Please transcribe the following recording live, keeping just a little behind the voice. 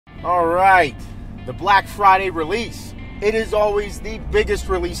All right, the Black Friday release. It is always the biggest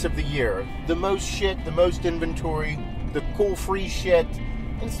release of the year. The most shit, the most inventory, the cool free shit.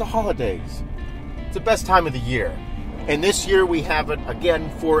 And it's the holidays. It's the best time of the year. And this year we have it again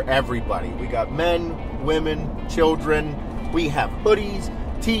for everybody. We got men, women, children. We have hoodies,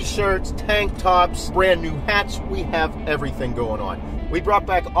 t-shirts, tank tops, brand new hats. We have everything going on. We brought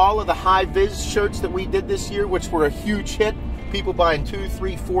back all of the high-vis shirts that we did this year, which were a huge hit. People buying 2,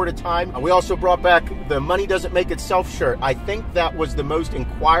 3, 4 at a time. We also brought back the Money Doesn't Make Itself shirt. I think that was the most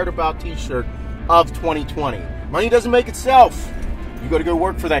inquired about t-shirt of 2020. Money doesn't make itself. You got to go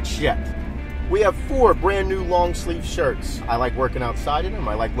work for that shit. We have 4 brand new long sleeve shirts. I like working outside in them.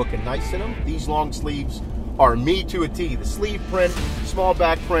 I like looking nice in them. These long sleeves are me to a T. The sleeve print, small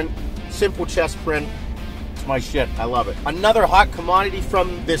back print, simple chest print. It's my shit. I love it. Another hot commodity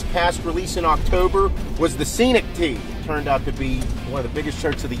from this past release in October was the Scenic Tee. It turned out to be one of the biggest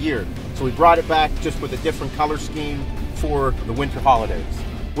shirts of the year. So we brought it back just with a different color scheme for the winter holidays.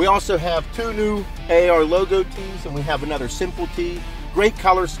 We also have 2 new AAR logo tees, and we have another simple tee. Great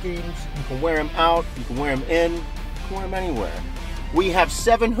color schemes. You can wear them out, you can wear them in, you can wear them anywhere. We have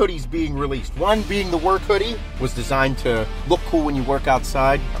 7 hoodies being released. One being the work hoodie, was designed to look cool when you work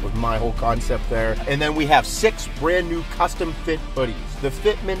outside. That was my whole concept there. And then we have 6 brand new custom fit hoodies. The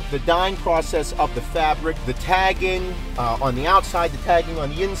fitment, the dyeing process of the fabric, the tagging on the outside, the tagging on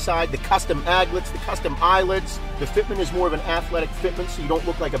the inside, the custom aglets, the custom eyelets. The fitment is more of an athletic fitment, so you don't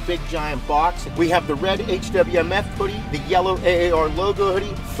look like a big giant box. We have the red HWMF hoodie, the yellow AAR logo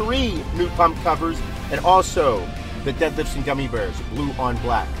hoodie, 3 new pump covers, and also the deadlifts and gummy bears, blue on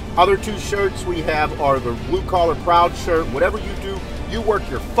black. Other 2 shirts we have are the blue collar proud shirt. Whatever you do, you work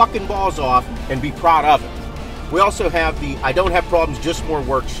your fucking balls off and be proud of it. We also have the I don't have problems, just more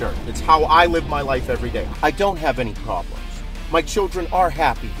work shirt. It's how I live my life every day. I don't have any problems. My children are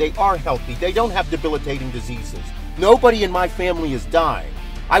happy. They are healthy. They don't have debilitating diseases. Nobody in my family is dying.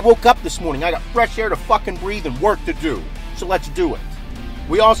 I woke up this morning. I got fresh air to fucking breathe and work to do. So let's do it.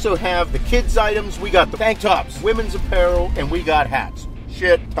 We also have the kids' items. We got the tank tops, women's apparel, and we got hats.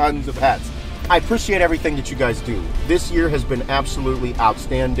 Shit, tons of hats. I appreciate everything that you guys do. This year has been absolutely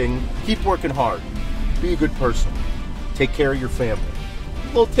outstanding. Keep working hard. Be a good person. Take care of your family. A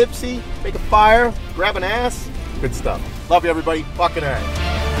little tipsy, make a fire, grab an ass. Good stuff. Love you, everybody. Fucking A.